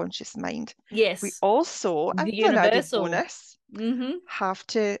subconscious mind. Yes. We also, as an added bonus, have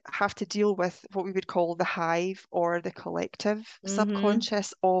to deal with what we would call the hive, or the collective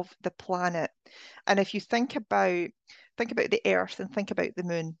subconscious of the planet. And if you think about the Earth and think about the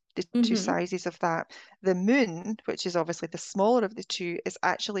moon, the two sizes of that, the moon, which is obviously the smaller of the two, is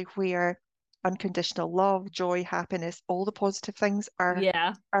actually where unconditional love, joy, happiness, all the positive things are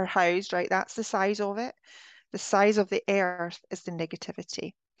housed, right? That's the size of it. The size of the Earth is the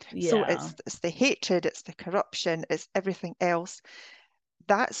negativity. So it's the hatred, it's the corruption, it's everything else.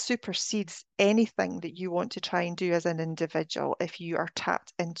 That supersedes anything that you want to try and do as an individual if you are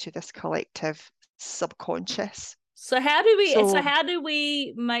tapped into this collective subconscious. So how do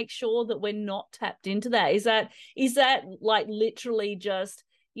we make sure that we're not tapped into that? Is that like literally just,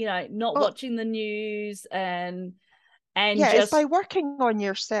 not watching the news and it's by working on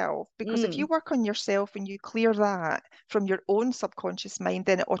yourself, because if you work on yourself and you clear that from your own subconscious mind,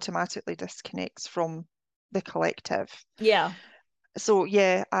 then it automatically disconnects from the collective. Yeah. So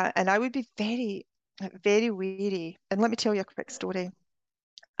and I would be very, very wary. And let me tell you a quick story.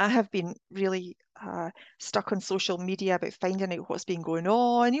 I have been really stuck on social media about finding out what's been going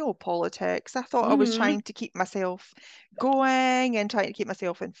on, politics. I thought I was Mm-hmm. trying to keep myself going and trying to keep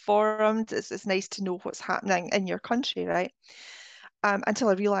myself informed. It's nice to know what's happening in your country, right? Until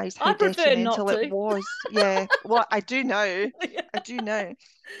I realised how I prefer not detrimental it to. was. Yeah, well, I do now. Yeah. I do now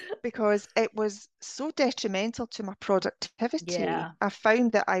because it was so detrimental to my productivity. Yeah. I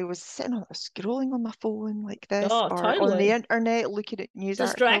found that I was sitting on scrolling on my phone like this Oh, or on the totally. internet looking at news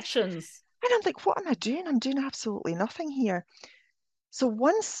articles. Distractions. And I'm like, what am I doing? I'm doing absolutely nothing here. So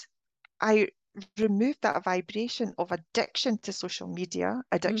once I removed that vibration of addiction to social media,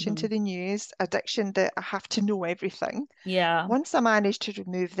 addiction Mm-hmm. to the news, addiction that I have to know everything, Yeah. once I managed to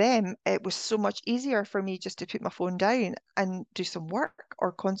remove them, it was so much easier for me just to put my phone down and do some work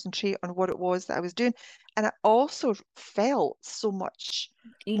or concentrate on what it was that I was doing. And I also felt so much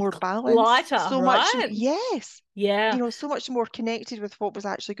more balanced, Lighter, so much, right? yes, Yeah. so much more connected with what was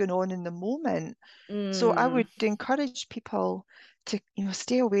actually going on in the moment. So I Mm. would encourage people to,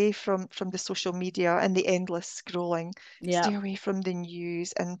 stay away from the social media and the endless scrolling, Yeah. stay away from the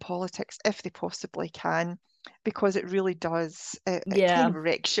news and politics if they possibly can, because it really does. It kind Yeah. of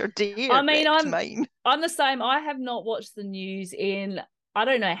wrecks your day. I It mean, wrecked mine. I'm the same. I have not watched the news in I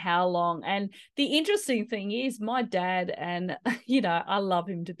don't know how long. And the interesting thing is my dad, and I love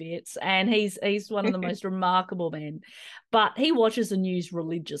him to bits, and he's one of the most remarkable men, but he watches the news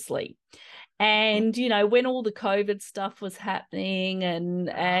religiously. And when all the COVID stuff was happening, and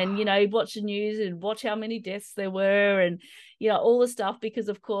he'd watch the news and watch how many deaths there were, and all the stuff, because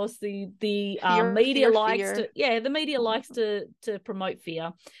of course the Fear, media fear, likes fear. to the media likes to promote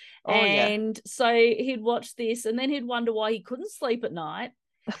fear. Oh yeah, And so he'd watch this, and then he'd wonder why he couldn't sleep at night,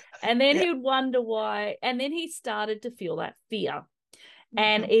 and then yeah. he'd wonder why, and then he started to feel that fear.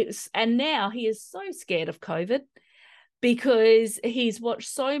 And Mhm. now he is so scared of COVID, because he's watched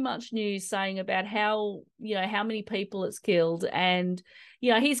so much news saying about how many people it's killed. And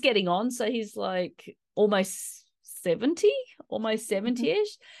he's getting on, so he's like almost 70, almost Mhm.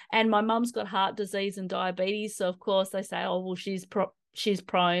 70ish. And my mum's got heart disease and diabetes, so of course they say, oh well, she's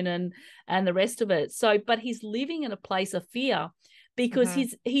prone, and the rest of it. So but he's living in a place of fear, because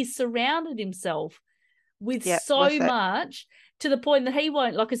Mhm. he's surrounded himself with Yeah, so with it. much, to the point that he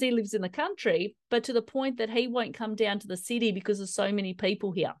won't, like, because he lives in the country, but to the point that he won't come down to the city because there's so many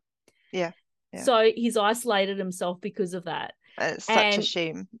people here. Yeah, yeah. So he's isolated himself because of that. It's such a And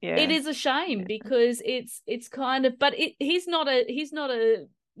shame. it Yeah, is a shame, yeah, because it's kind of, but he's not a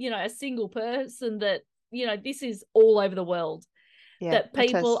a single person. That this is all over the world, yeah. that It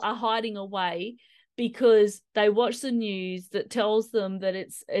people is. are hiding away because they watch the news that tells them that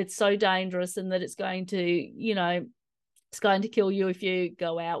it's so dangerous, and that it's going to it's going to kill you if you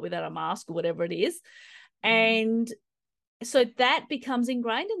go out without a mask or whatever it is. Mhm. And so that becomes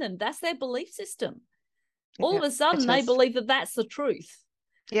ingrained in them. That's their belief system. All of Yeah, a sudden it they is. believe that that's the truth.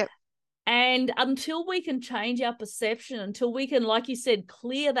 Yep. And until we can change our perception, until we can, like you said,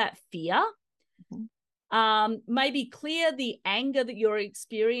 clear that fear, Mhm. maybe clear the anger that you're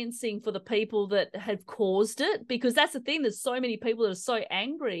experiencing for the people that have caused it, because that's the thing. There's so many people that are so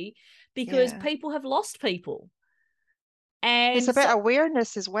angry because Yeah. people have lost people. It's And so, about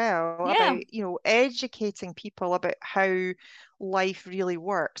awareness as well, yeah, about, educating people about how life really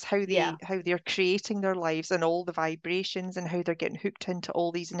works, yeah, how they're creating their lives and all the vibrations and how they're getting hooked into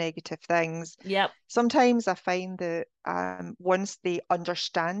all these negative things. yep, Sometimes I find that once they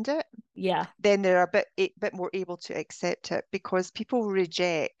understand it, yeah. then they're a bit more able to accept it, because people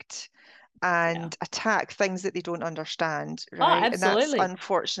reject Yeah. and attack things that they don't understand, Oh, right? And that's absolutely.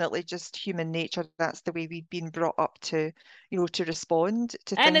 unfortunately just human nature. That's the way we've been brought up to, to respond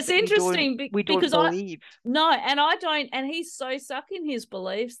to And things it's that we don't interesting we don't because believe. I don't, and he's so stuck in his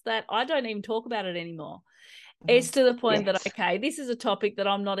beliefs that I don't even talk about it anymore. Hmm. It's to the point that, Yes. okay, this is a topic that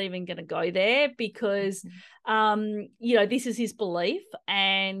I'm not even going to go there, because, Mhm. this is his belief,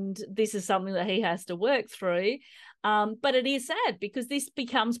 and this is something that he has to work through. But it is sad, because this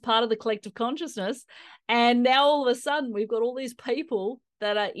becomes part of the collective consciousness. And now all of a sudden we've got all these people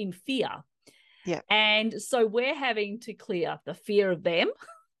that are in fear. Yeah. And so we're having to clear the fear of them,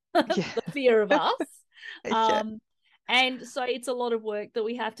 Yeah. the fear of us. Yeah. Um, and so it's a lot of work that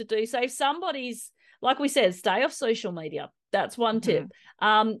we have to do. So if somebody's, like we said, stay off social media. That's one Hmm. tip.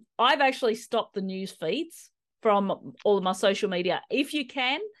 I've actually stopped the news feeds from all of my social media. If you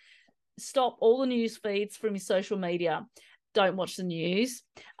can, stop all the news feeds from your social media. Don't watch the news.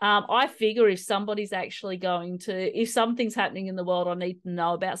 I figure if somebody's actually if something's happening in the world I need to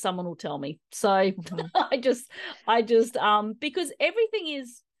know about, someone will tell me. So Hmm. I just because everything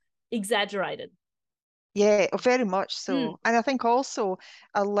is exaggerated. Yeah, very much Mm, so. And I think also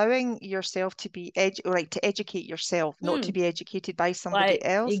allowing yourself to be to educate yourself, not to mm. be educated by somebody Right,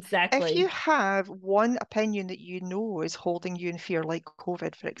 else. If you exactly. have one opinion that you know is holding you in fear, like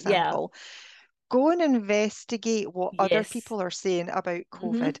COVID, for Yeah, example, go and investigate what other yes. people are saying about Hmm.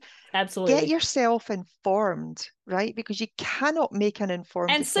 COVID. Get Absolutely. yourself informed, right? Because you cannot make an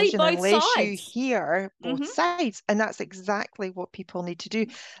informed And see decision both unless you sides. hear both Hmm. sides. And that's exactly what people need to do.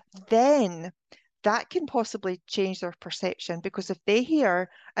 Then that can possibly change their perception, because if they hear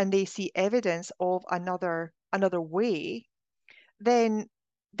and they see evidence of another way, then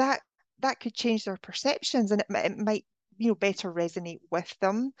that that could change their perceptions, and it might, better resonate with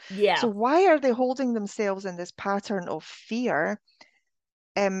them. So Yeah, why are they holding themselves in this pattern of fear,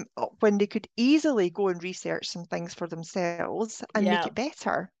 when they could easily go and research some things for themselves and make yeah. it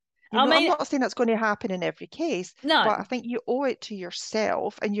better? I I'm mean, not saying that's going to happen in every case, no, but I think you owe it to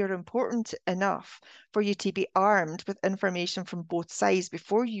yourself, and you're important enough for you to be armed with information from both sides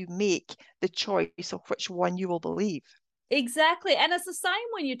before you make the choice of which one you will believe. exactly. And it's the same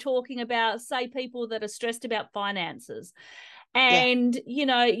when you're talking about, say, people that are stressed about finances. Yeah. And,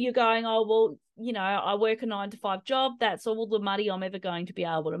 you're going, oh, well, I work a 9 to 5 job. That's all the money I'm ever going to be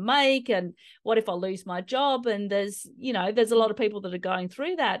able to make. And what if I lose my job? And there's a lot of people that are going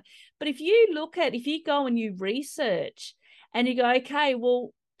through that. But if you go and you research and you go, okay,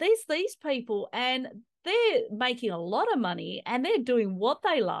 well, there's these people and they're making a lot of money and they're doing what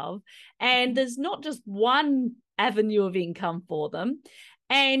they love. And there's not just one avenue of income for them.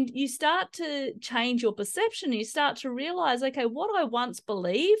 And you start to change your perception. You start to realize, okay, what I once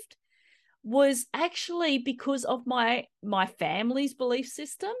believed was actually because of my family's belief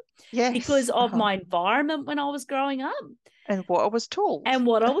system, because Yes. of Uh-huh. my environment when I was growing up, And what I was told. and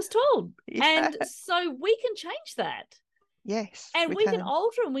what I was told. Yeah. And so we can change that. Yes, And we we can can.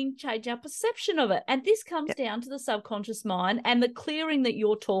 alter and we can change our perception of it. And this comes Yeah. down to the subconscious mind and the clearing that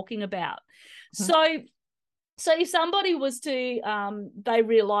you're talking about. Mhm. So if somebody was to, they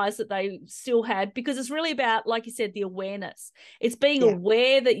realize that they still had, because it's really about, like you said, the awareness. It's being Yeah.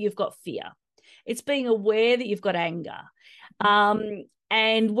 aware that you've got fear. It's being aware that you've got anger, Mhm.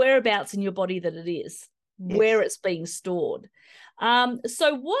 and whereabouts in your body that it is, where Yes. it's being stored.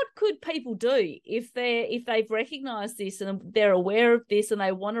 So what could people do if they've recognized this and they're aware of this and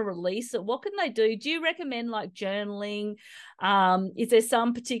they want to release it? What can they do? Do you recommend like journaling? Is there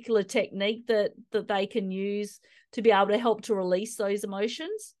some particular technique that they can use to be able to help to release those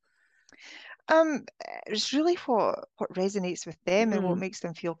emotions? Um, it's really what resonates with them and what Mm. makes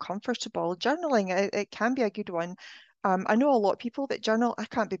them feel comfortable. Journaling, it can be a good one. I know a lot of people that journal. I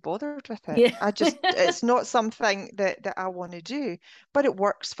can't be bothered with it. Yeah. It's not something that I want to do, but it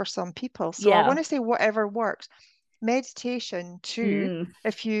works for some people. So I Yeah. want to say whatever works. Meditation too, Mm.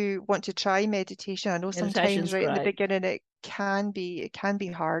 if you want to try meditation. I know sometimes Meditation's right in the great. beginning it can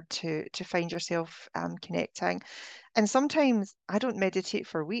be hard to find yourself connecting. And sometimes I don't meditate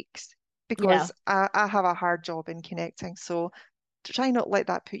for weeks Yeah. because I have a hard job in connecting. So try not let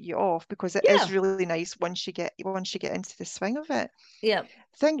that put you off, because it is Yeah. really nice once you get into the swing of it. Yeah.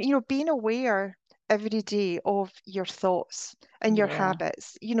 Being aware every day of your thoughts and your Yeah.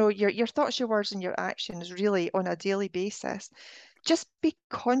 habits, your thoughts, your words, and your actions really on a daily basis. Just be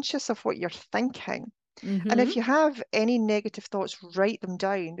conscious of what you're thinking. And Mm-hmm. if you have any negative thoughts, write them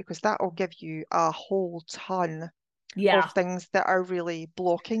down, because that will give you a whole ton of Yeah. things that are really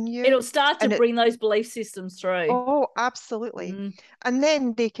blocking you. It'll start to And it, bring those belief systems through. oh, absolutely. Mm. And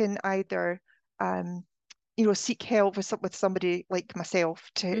then they can either, seek help with somebody like myself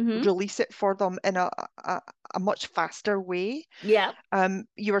to Mm-hmm. release it for them in a much faster way. Yeah.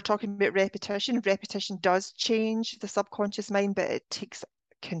 You were talking about repetition. Repetition does change the subconscious mind, but it takes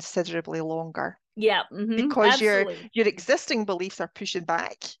considerably longer, Yeah. Mm-hmm. because your Absolutely. your existing beliefs are pushing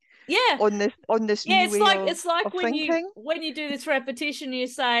back Yeah. on this Yeah. new It's way like of it's like of when you thinking. when you do this repetition, you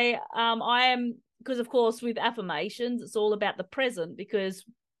say, I am, because of course with affirmations, it's all about the present, because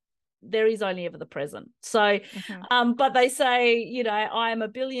there is only ever the present. So, Hmm. but they say, I am a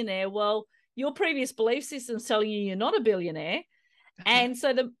billionaire. Well, your previous belief system's telling you you're not a billionaire. Uh-huh. And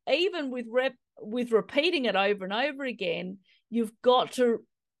so even with repeating it over and over again, you've got to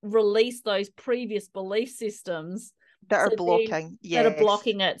release those previous belief systems, That so are then blocking, that are yes.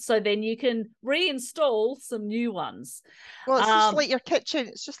 blocking it. So then you can reinstall some new ones. Well, it's just Um, like your kitchen.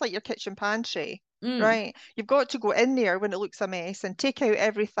 It's just like your kitchen pantry, mm, right? You've got to go in there when it looks a mess and take out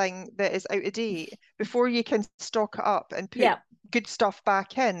everything that is out of date before you can stock it up and put yeah, good stuff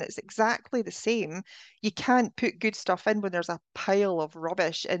back in. It's exactly the same. You can't put good stuff in when there's a pile of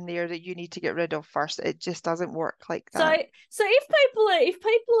rubbish in there that you need to get rid of first. It just doesn't work like that. So if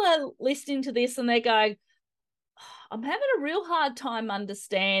people are listening to this and they're going, I'm having a real hard time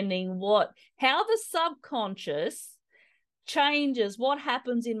understanding how the subconscious changes what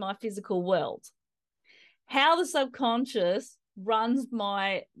happens in my physical world, how the subconscious runs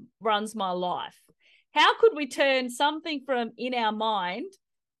my life. How could we turn something from in our mind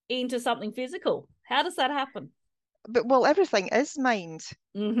into something physical? How does that happen? But well, everything is mind.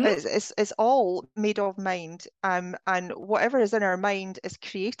 It's all made of mind. And whatever is in our mind is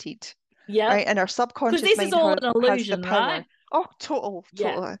created. Yeah. Right. And our subconscious this mind is all an illusion, has the power. right? Oh, totally.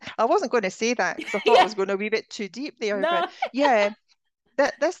 Yeah. I wasn't going to say that because I thought I was going a wee bit too deep there. No. But yeah,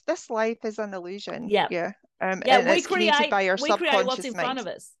 this life is an illusion. Yeah. Yeah. And it's created by our subconscious create what's in mind. front of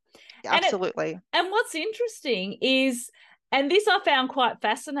us. Absolutely. And what's interesting is, and this I found quite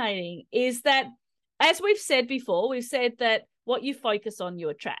fascinating, is that, as we've said before, we've said that what you focus on, you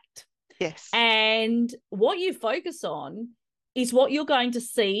attract. Yes. And what you focus on is what you're going to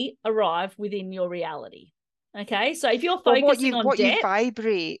see arrive within your reality. Okay, so if you're focusing on what debt, you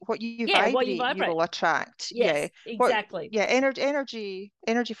vibrate, you will attract. Yes, yeah, exactly. Energy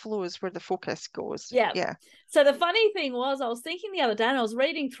flows where the focus goes. Yeah. So the funny thing was, I was thinking the other day, and I was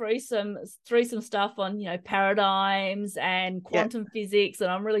reading through some stuff on paradigms and quantum physics, and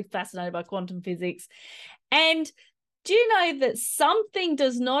I'm really fascinated by quantum physics. And do you know that something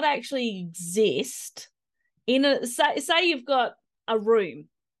does not actually exist in a say you've got a room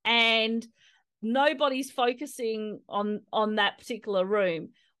and nobody's focusing on that particular room.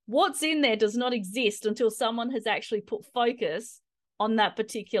 What's in there does not exist until someone has actually put focus on that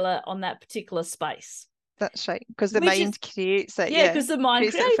particular space. That's right, because the mind creates it. Yeah, because the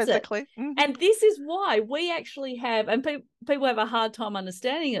mind creates it physically. Mm-hmm. And this is why we actually have, and people have a hard time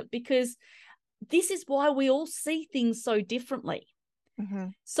understanding it, because this is why we all see things so differently. Mm-hmm.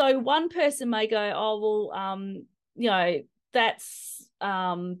 So one person may go, oh, well,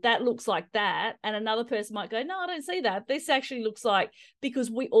 that looks like that, and another person might go, no, I don't see that. This actually looks like,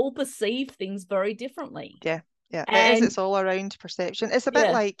 because we all perceive things very differently. Yeah, it's all around perception. It's a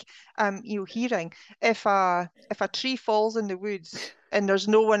bit like hearing. If a tree falls in the woods and there's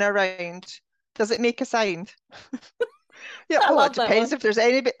no one around, does it make a sound? Yeah, well, it depends if there's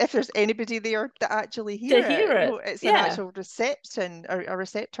anybody there to actually hear it. It's an actual reception, a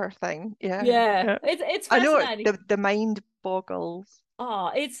receptor thing. Yeah. It's fascinating. I know the mind boggles.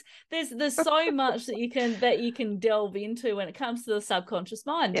 Oh, there's so much that you can delve into when it comes to the subconscious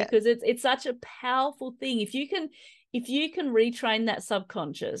mind, because it's such a powerful thing. If you can retrain that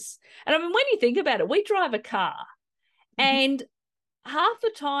subconscious, and I mean, when you think about it, we drive a car, and half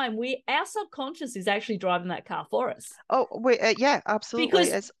the time our subconscious is actually driving that car for us. Oh, wait, yeah, absolutely. Because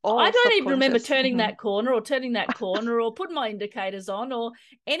it's all I don't even remember turning that corner or putting my indicators on or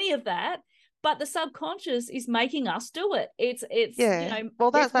any of that. But the subconscious is making us do it. It's well,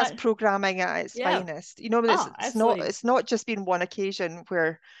 that's programming at its finest. It's not just been one occasion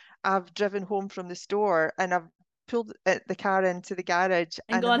where I've driven home from the store and I've pulled the car into the garage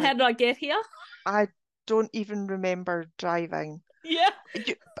and gone, how did I get here? I don't even remember driving. Yeah.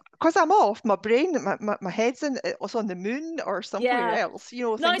 Because I'm off, my brain, my head's it's on the moon or somewhere else,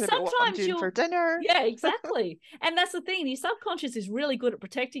 thinking about what I'm doing for dinner. Yeah, exactly. And that's the thing, your subconscious is really good at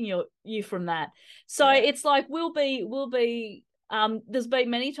protecting you from that. So it's like we'll be there's been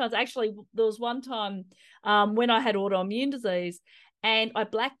many times, actually there was one time when I had autoimmune disease and I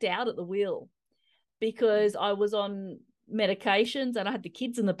blacked out at the wheel because I was on medications and I had the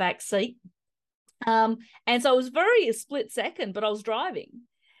kids in the back seat. And so it was a split second, but I was driving.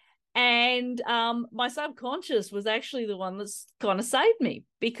 And my subconscious was actually the one that's kind of saved me,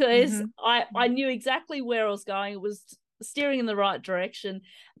 because I knew exactly where I was going. It was steering in the right direction,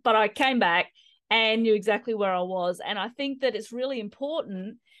 but I came back and knew exactly where I was. And I think that it's really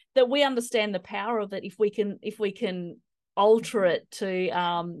important that we understand the power of it if we can alter it to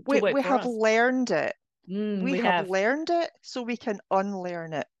work for us. We have learned it. We have learned it, so we can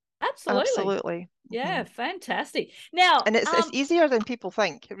unlearn it. Absolutely. Yeah, fantastic. Now, and it's easier than people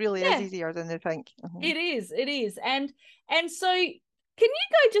think. It really is easier than they think. It is. And so can you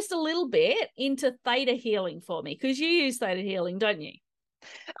go just a little bit into Theta Healing for me? Because you use Theta Healing, don't you?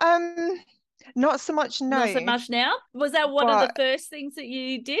 Not so much now. Not so much now? Was that one of the first things that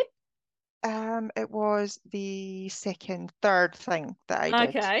you did? It was the third thing that I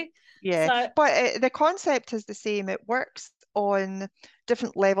did. Okay. Yeah. So, but the concept is the same. It works on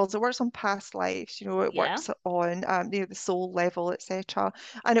different levels. It works on past lives, it works on the soul level, etc.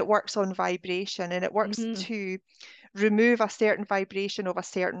 And it works on vibration, and it works to remove a certain vibration of a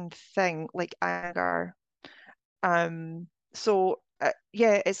certain thing, like anger. So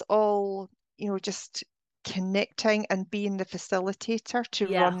yeah, it's all, just connecting and being the facilitator to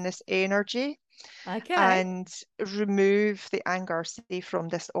Yeah. run this energy Okay. and remove the anger, say, from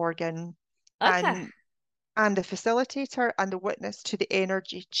this organ, Okay. and the facilitator and the witness to the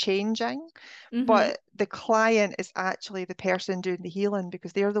energy changing. Mm-hmm. But the client is actually the person doing the healing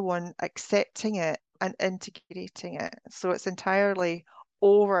because they're the one accepting it and integrating it. So it's entirely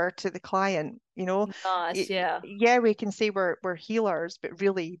over to the client, Nice. Yeah. Yeah, we can say we're healers, but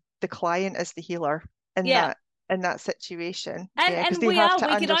really the client is the healer in Yeah. that situation. And Yeah, because and they we have are, to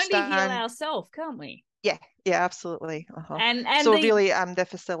we can only heal understand. ourselves, can't we? Yeah, yeah, absolutely. And So the really, I'm the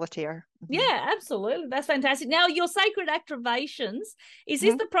facilitator. Yeah, absolutely. That's fantastic. Now, your sacred activations, is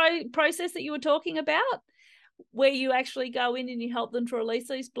this Mhm. the process that you were talking about, where you actually go in and you help them to release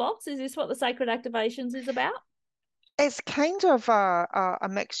these blocks? Is this what the sacred activations is about? It's kind of a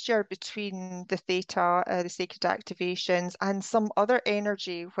mixture between the theta, the sacred activations, and some other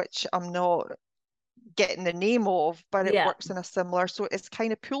energy, which I'm not getting the name of, but it Yeah, works in a similar. So it's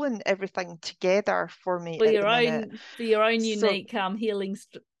kind of pulling everything together for me at the minute. for your own So unique healing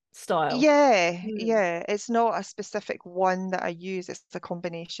style. yeah, Mm, yeah, it's not a specific one that I use. It's a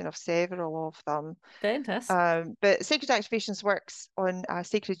combination of several of them. fantastic. But sacred activations works on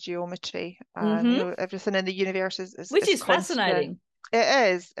sacred geometry. Mm-hmm. Everything in the universe Which is is constant. fascinating.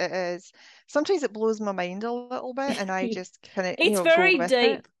 It is, it is. Sometimes it blows my mind a little bit, and I just kind of, It's go very with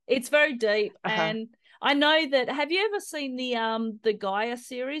it. deep. It's very deep. Uh-huh. And I know that, have you ever seen the Gaia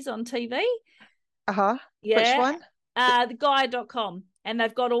series on TV? Uh-huh. Which Yeah. one? The, The Gaia.com. And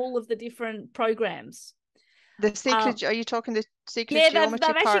they've got all of the different programs. the Um, sacred, are you talking the sacred yeah, they've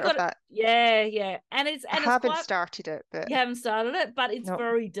geometry actually part of got it. that? Yeah, yeah. And I it's haven't quite, started it, but you haven't started it, but it's no.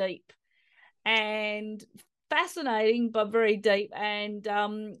 very deep and fascinating, but very deep. And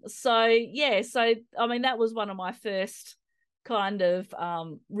so yeah, so I mean that was one of my first kind of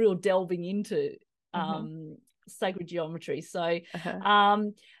real delving into Hmm. sacred geometry. So Uh-huh.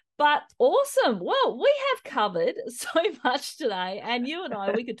 um but awesome. Well, we have covered so much today, and you and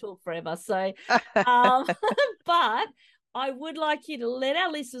I, we could talk forever. So um but I would like you to let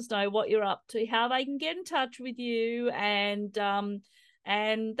our listeners know what you're up to, how they can get in touch with you, and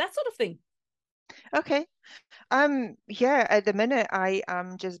that sort of thing. Okay. Yeah, at the minute I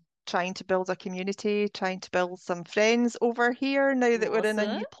am just trying to build a community, trying to build some friends over here now that we're in a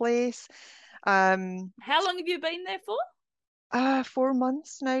Awesome. new place. Um, How long have you been there for? 4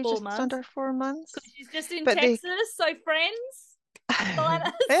 months now, 4 months. just under 4 months. Because she's just in But Texas, so friends, sign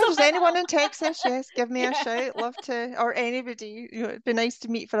up. if there's Sign anyone up. in Texas, yes, give me a Yeah. shout. Love to, or anybody. It'd be nice to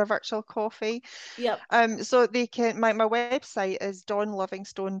meet for a virtual coffee. Yep. So they can, my website is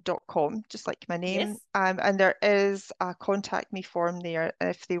dawnlivingstone.com, just like my name. Yes. And there is a contact me form there.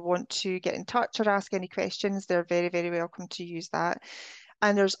 If they want to get in touch or ask any questions, they're very, very welcome to use that.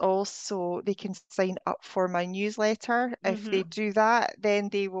 And there's also, they can sign up for my newsletter. If they Mm-hmm. do that, then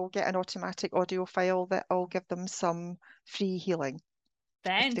they will get an automatic audio file that will give them some free healing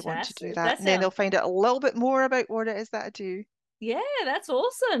if they want to do Fantastic. that. That And then they'll sounds, find out a little bit more about what it is that I do. yeah, that's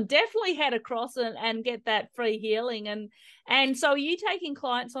awesome. Definitely head across and get that free healing. And so are you taking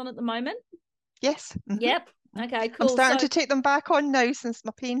clients on at the moment? Yes. Yep. Okay, I'm cool. starting So to take them back on now since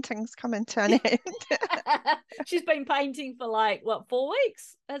my painting's coming to an end. she's been painting for like what, 4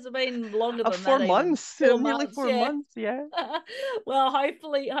 weeks? Has it been longer Of than four that even? months, Four nearly months, four yeah. months, yeah. Well,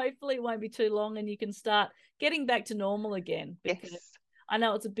 hopefully it won't be too long and you can start getting back to normal again, because Yes. I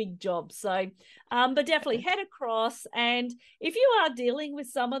know it's a big job. So but definitely head across, and if you are dealing with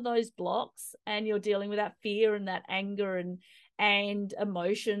some of those blocks and you're dealing with that fear and that anger and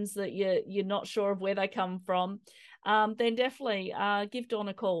emotions that you're not sure of where they come from, then definitely give Dawn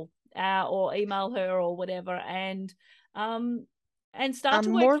a call, or email her or whatever, um, and start I'm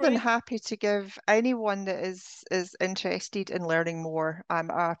to work more than through. happy to give anyone that is interested in learning more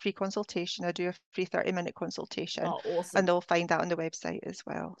a free consultation. I do a free 30-minute consultation, Oh, and awesome. they'll find that on the website as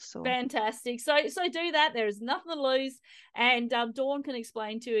well. So Fantastic. So do that. There is nothing to lose, and Dawn can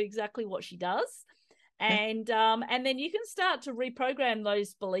explain to you exactly what she does, yeah, and then you can start to reprogram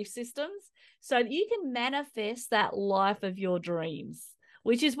those belief systems so that you can manifest that life of your dreams,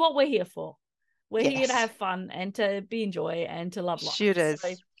 which is what we're here for. We're here to yes, have fun and to be in joy and to love life. sure So, is.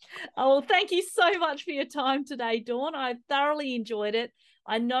 oh, well, thank you so much for your time today, Dawn. I thoroughly enjoyed it.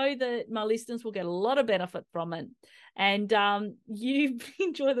 I know that my listeners will get a lot of benefit from it. And you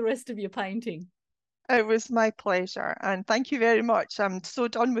enjoy the rest of your painting. It was my pleasure, and thank you very much. I'm so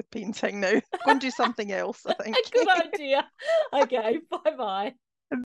done with painting now. Go and do something else, I think. Good idea. Okay, bye bye.